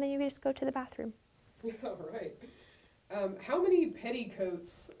 and then you just go to the bathroom. All right. How many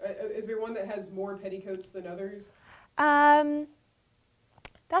petticoats? Is there one that has more petticoats than others? That's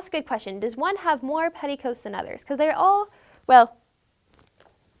a good question. Does one have more petticoats than others? Because they're all, well,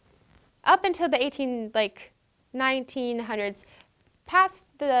 up until the 1900s, past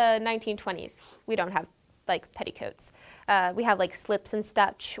the 1920s, we don't have like petticoats. We have like slips and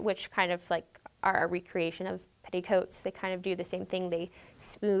stitch, which kind of like are a recreation of petticoats. They kind of do the same thing. They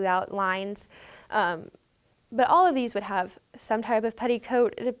smooth out lines. But all of these would have some type of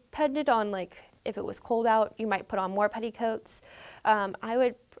petticoat. It depended on like if it was cold out, you might put on more petticoats. I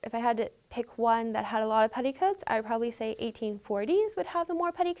would, if I had to pick one that had a lot of petticoats, I would probably say 1840s would have the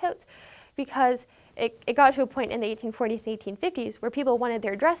more petticoats, because it got to a point in the 1840s and 1850s where people wanted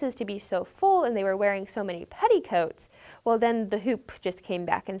their dresses to be so full and they were wearing so many petticoats. Well, then the hoop just came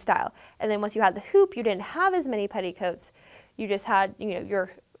back in style. And then once you had the hoop, you didn't have as many petticoats. You just had, you know,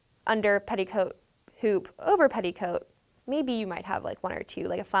 your under petticoat, hoop, over petticoat. Maybe you might have like one or two,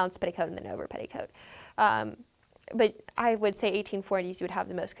 like a flounce petticoat and then over petticoat. But I would say 1840s you would have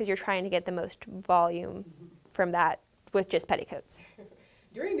the most, because you're trying to get the most volume from that with just petticoats.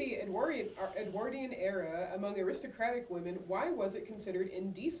 During the Edwardian era, among aristocratic women, why was it considered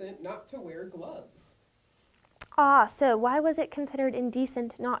indecent not to wear gloves? So why was it considered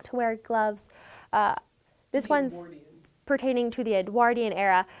indecent not to wear gloves? This one's pertaining to the Edwardian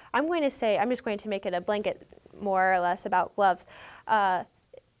era. I'm just going to make it a blanket more or less about gloves,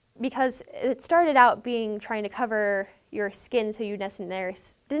 because it started out being trying to cover your skin so you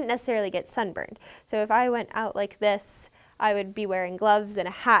didn't necessarily get sunburned. So if I went out like this, I would be wearing gloves and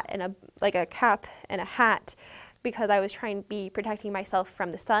a hat and a cap and a hat, because I was trying to be protecting myself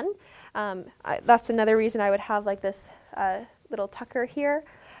from the sun. That's another reason I would have like this little tucker here,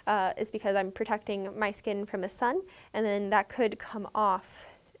 is because I'm protecting my skin from the sun, and then that could come off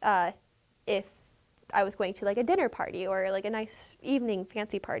if I was going to like a dinner party or like a nice evening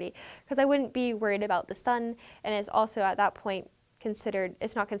fancy party, because I wouldn't be worried about the sun, and it's also at that point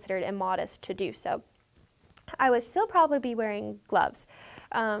it's not considered immodest to do so. I would still probably be wearing gloves,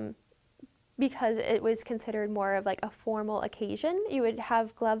 because it was considered more of like a formal occasion. You would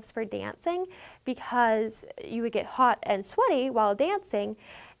have gloves for dancing because you would get hot and sweaty while dancing,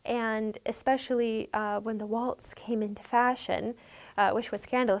 and especially when the waltz came into fashion, which was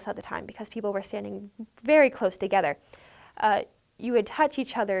scandalous at the time because people were standing very close together. You would touch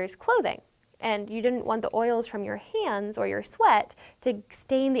each other's clothing, and you didn't want the oils from your hands or your sweat to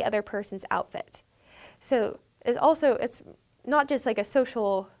stain the other person's outfit. So it's not just like a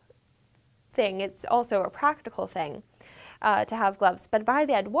social thing, it's also a practical thing to have gloves. But by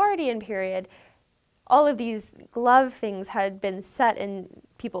the Edwardian period, all of these glove things had been set in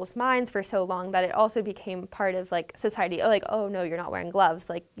people's minds for so long that it also became part of like society. Like, oh no, you're not wearing gloves.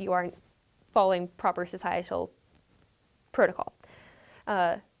 Like, you aren't following proper societal protocol.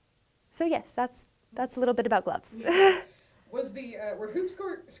 So yes, that's a little bit about gloves. Yeah. Were hoop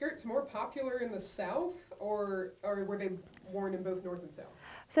skirts more popular in the South, or were they worn in both North and South?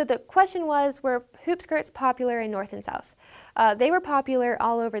 So the question was, were hoop skirts popular in North and South? They were popular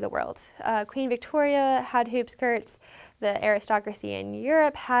all over the world. Queen Victoria had hoop skirts. The aristocracy in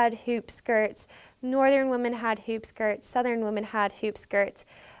Europe had hoop skirts. Northern women had hoop skirts. Southern women had hoop skirts.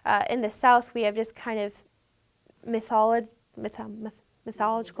 In the South, we have just kind of mythologized.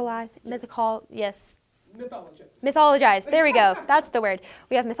 Mythologized. There we go. That's the word.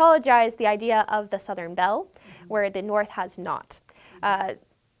 We have mythologized the idea of the Southern belle, where the North has not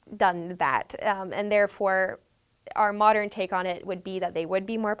done that, and therefore our modern take on it would be that they would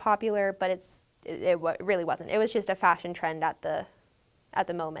be more popular, but it really wasn't. It was just a fashion trend at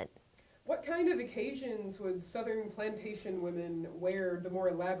the moment. What kind of occasions would Southern plantation women wear the more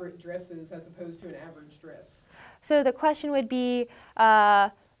elaborate dresses as opposed to an average dress? So the question would be,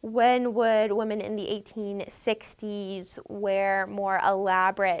 when would women in the 1860s wear more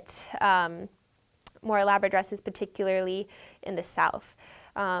elaborate dresses, particularly in the South?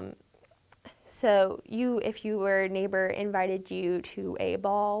 So if your neighbor invited you to a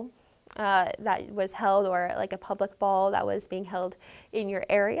ball that was held, or like a public ball that was being held in your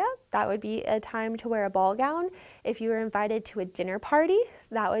area, that would be a time to wear a ball gown. If you were invited to a dinner party,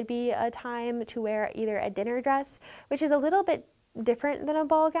 that would be a time to wear either a dinner dress, which is a little bit different than a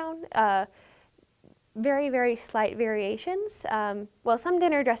ball gown. Very, very slight variations. Well, some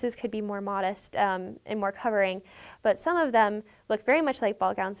dinner dresses could be more modest and more covering, but some of them look very much like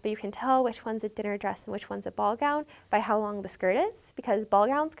ball gowns, but you can tell which one's a dinner dress and which one's a ball gown by how long the skirt is, because ball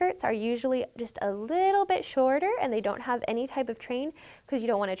gown skirts are usually just a little bit shorter and they don't have any type of train because you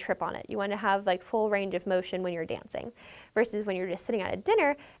don't want to trip on it. You want to have like full range of motion when you're dancing, versus when you're just sitting at a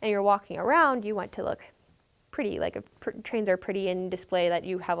dinner and you're walking around, you want to look pretty, like trains are pretty and display that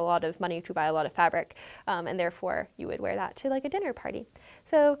you have a lot of money to buy a lot of fabric, and therefore you would wear that to like a dinner party.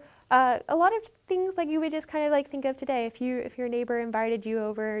 So a lot of things like you would just kind of like think of today. If your neighbor invited you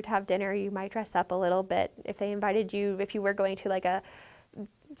over to have dinner, you might dress up a little bit. If they invited you, if you were going to like a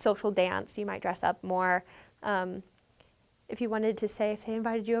social dance, you might dress up more. If you wanted to say, if they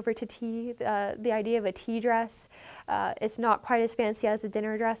invited you over to tea, the idea of a tea dress, it's not quite as fancy as a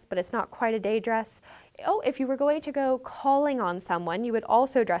dinner dress, but it's not quite a day dress. Oh, if you were going to go calling on someone, you would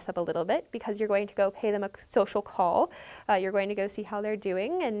also dress up a little bit because you're going to go pay them a social call. You're going to go see how they're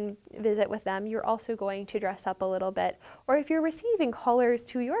doing and visit with them. You're also going to dress up a little bit. Or if you're receiving callers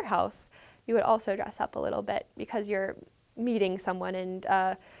to your house, you would also dress up a little bit because you're meeting someone and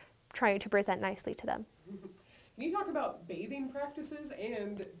trying to present nicely to them. Can you talk about bathing practices,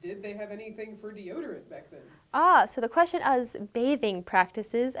 and did they have anything for deodorant back then? So the question is bathing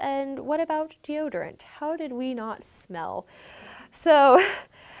practices, and what about deodorant? How did we not smell? So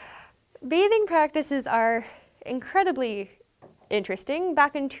bathing practices are incredibly interesting.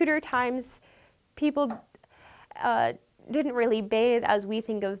 Back in Tudor times, people didn't really bathe as we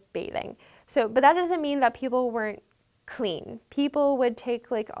think of bathing. But that doesn't mean that people weren't clean. People would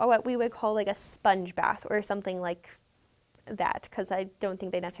take like what we would call like a sponge bath or something like that, because I don't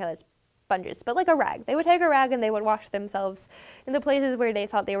think they necessarily had sponges, but like a rag. They would take a rag and they would wash themselves in the places where they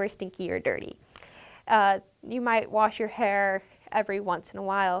thought they were stinky or dirty. You might wash your hair every once in a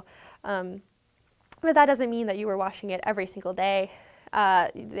while, but that doesn't mean that you were washing it every single day.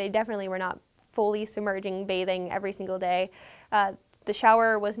 They definitely were not fully submerging bathing every single day. The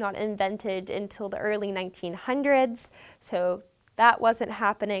shower was not invented until the early 1900s, so that wasn't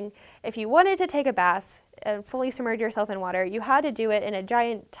happening. If you wanted to take a bath and fully submerge yourself in water, you had to do it in a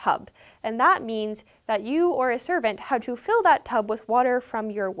giant tub. And that means that you or a servant had to fill that tub with water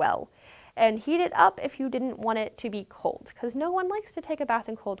from your well and heat it up if you didn't want it to be cold, because no one likes to take a bath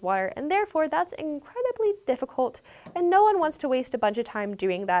in cold water, and therefore that's incredibly difficult, and no one wants to waste a bunch of time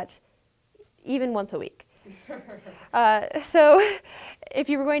doing that even once a week. So if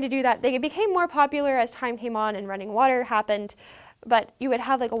you were going to do that, they became more popular as time came on and running water happened. But you would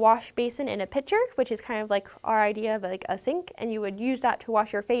have like a wash basin in a pitcher, which is kind of like our idea of like a sink, and you would use that to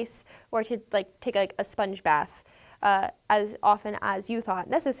wash your face or to like take like a sponge bath as often as you thought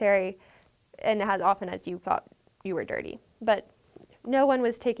necessary and as often as you thought you were dirty. But no one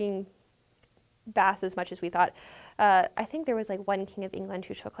was taking baths as much as we thought. I think there was like one king of England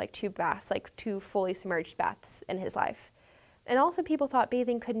who took like 2 baths, like 2 fully submerged baths in his life. And also people thought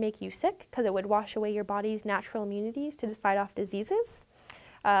bathing could make you sick because it would wash away your body's natural immunities to fight off diseases.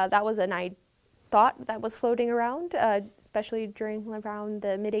 That was an thought that was floating around, especially during around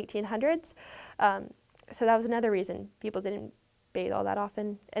the mid-1800s. So that was another reason people didn't bathe all that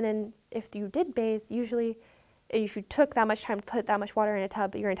often. And then if you did bathe, usually if you took that much time to put that much water in a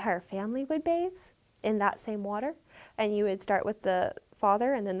tub, your entire family would bathe in that same water. And you would start with the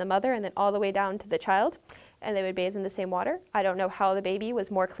father and then the mother and then all the way down to the child. And they would bathe in the same water. I don't know how the baby was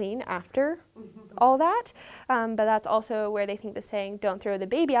more clean after all that, but that's also where they think the saying, don't throw the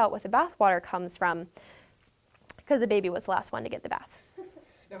baby out with the bathwater comes from, because the baby was the last one to get the bath.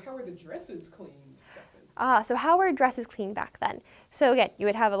 Now, how were the dresses cleaned back then? So how were dresses cleaned back then? So again, you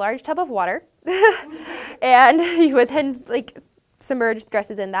would have a large tub of water, and you would then like submerge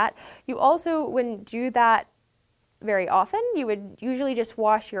dresses in that. You also wouldn't do that very often. You would usually just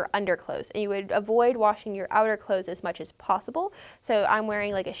wash your underclothes, and you would avoid washing your outer clothes as much as possible. So I'm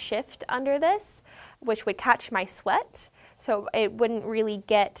wearing like a shift under this, which would catch my sweat, so it wouldn't really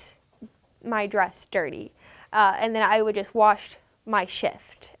get my dress dirty. And then I would just wash my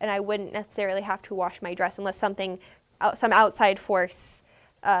shift, and I wouldn't necessarily have to wash my dress unless some outside force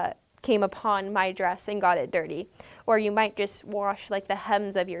came upon my dress and got it dirty. Or you might just wash like the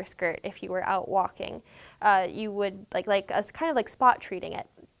hems of your skirt if you were out walking. You would kind of like spot treating it.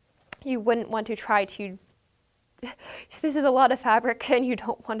 You wouldn't want to try to, this is a lot of fabric and you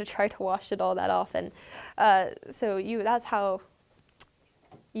don't want to try to wash it all that often. So that's how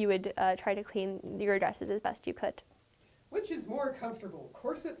you would try to clean your dresses as best you could. Which is more comfortable,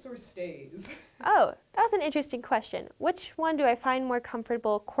 corsets or stays? Oh, that's an interesting question. Which one do I find more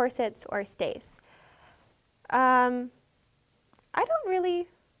comfortable, corsets or stays? I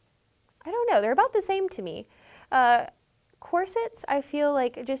don't know. They're about the same to me. Corsets, I feel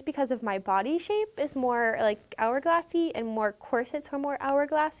like just because of my body shape is more like hourglassy, and more corsets are more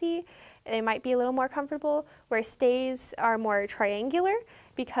hourglassy. They might be a little more comfortable, where stays are more triangular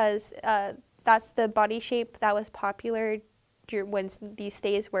because that's the body shape that was popular when these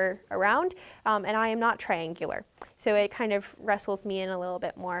stays were around, and I am not triangular. So it kind of wrestles me in a little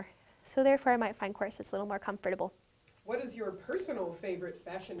bit more. So therefore I might find corsets a little more comfortable. What is your personal favorite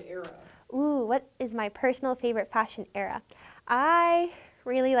fashion era? Ooh, what is my personal favorite fashion era? I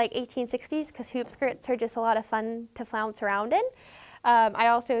really like 1860s because hoop skirts are just a lot of fun to flounce around in. I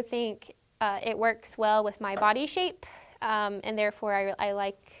also think it works well with my body shape, and therefore I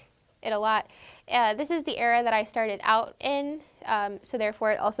like it a lot. This is the era that I started out in, so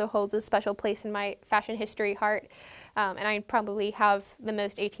therefore it also holds a special place in my fashion history heart. And I probably have the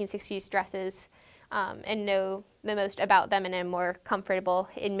most 1860s dresses and know the most about them, and am more comfortable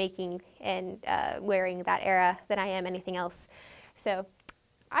in making and wearing that era than I am anything else. So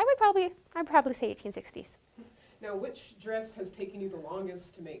I'd probably say 1860s. Now, which dress has taken you the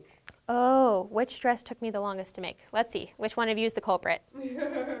longest to make? Oh, which dress took me the longest to make? Let's see. Which one of you is the culprit?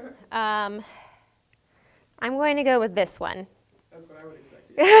 I'm going to go with this one. That's what I would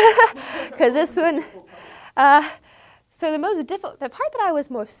expect. Because this one, so the part that I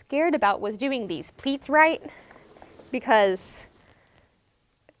was most scared about was doing these pleats right, because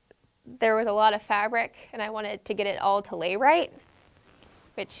there was a lot of fabric and I wanted to get it all to lay right,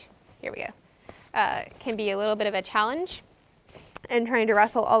 which, here we go, can be a little bit of a challenge. And trying to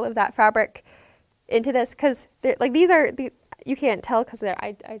wrestle all of that fabric into this, because like these you can't tell because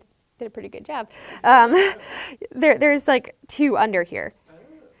I did a pretty good job. There's like 2 under here,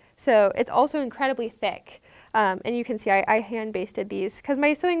 so it's also incredibly thick. And you can see I hand basted these because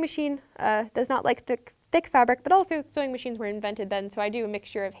my sewing machine does not like thick fabric, but also sewing machines were invented then, so I do a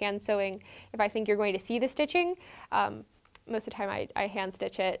mixture of hand sewing if I think you're going to see the stitching. Most of the time I hand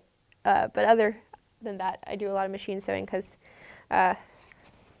stitch it, but other than that I do a lot of machine sewing because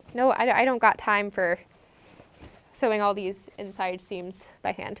no, I don't got time for sewing all these inside seams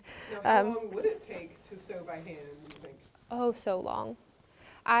by hand. Now, how long would it take to sew by hand, do you think? Oh, so long.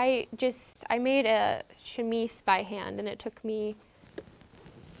 I made a chemise by hand, and it took me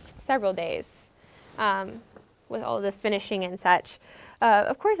several days with all the finishing and such.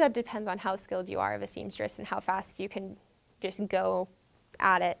 Of course, that depends on how skilled you are of a seamstress and how fast you can just go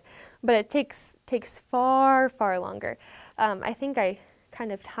at it. But it takes far, far longer. I think I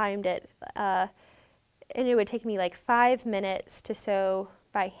kind of timed it, and it would take me like 5 minutes to sew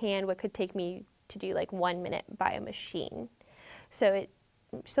by hand, what could take me to do like 1 minute by a machine. So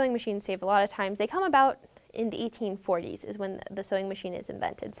sewing machines save a lot of time. They come about in the 1840s is when the sewing machine is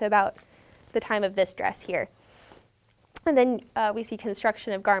invented, so about the time of this dress here. And then we see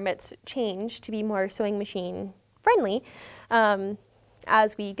construction of garments change to be more sewing machine friendly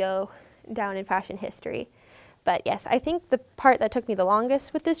as we go down in fashion history. But yes, I think the part that took me the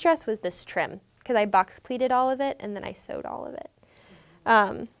longest with this dress was this trim, because I box pleated all of it and then I sewed all of it.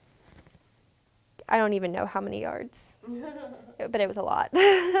 I don't even know how many yards, but it was a lot.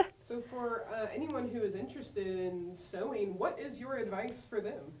 So for anyone who is interested in sewing, what is your advice for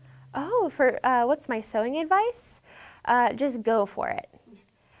them? Oh, for what's my sewing advice? Just go for it.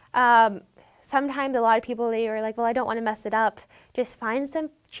 Sometimes a lot of people, they are like, well, I don't want to mess it up. Just find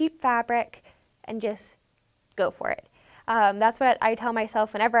some cheap fabric and just go for it. That's what I tell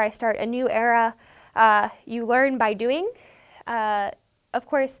myself whenever I start a new era. You learn by doing. Of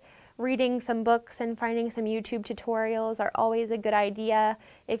course, reading some books and finding some YouTube tutorials are always a good idea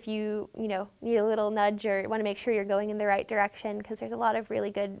if you need a little nudge or want to make sure you're going in the right direction, because there's a lot of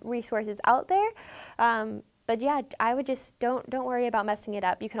really good resources out there. But yeah, I would just don't worry about messing it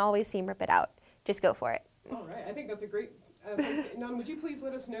up. You can always seam rip it out. Just go for it. All right, I think that's a great place to end on. Would you please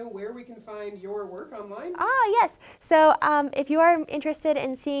let us know where we can find your work online? Yes. So if you are interested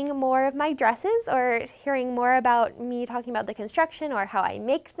in seeing more of my dresses or hearing more about me talking about the construction or how I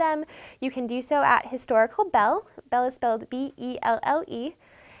make them, you can do so at Historical Belle. Belle is spelled B-E-L-L-E.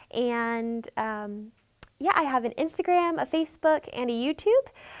 And yeah, I have an Instagram, a Facebook, and a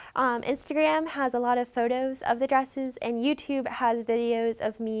YouTube. Instagram has a lot of photos of the dresses, and YouTube has videos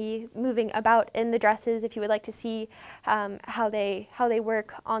of me moving about in the dresses if you would like to see how they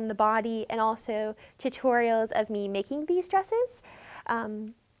work on the body, and also tutorials of me making these dresses.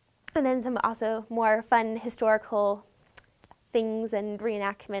 And then some also more fun historical things and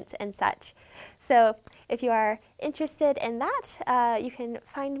reenactments and such. So if you are interested in that, you can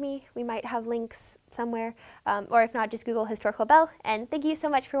find me. We might have links somewhere, or if not, just Google Historical Belle. And thank you so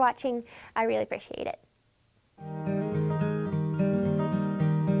much for watching. I really appreciate it.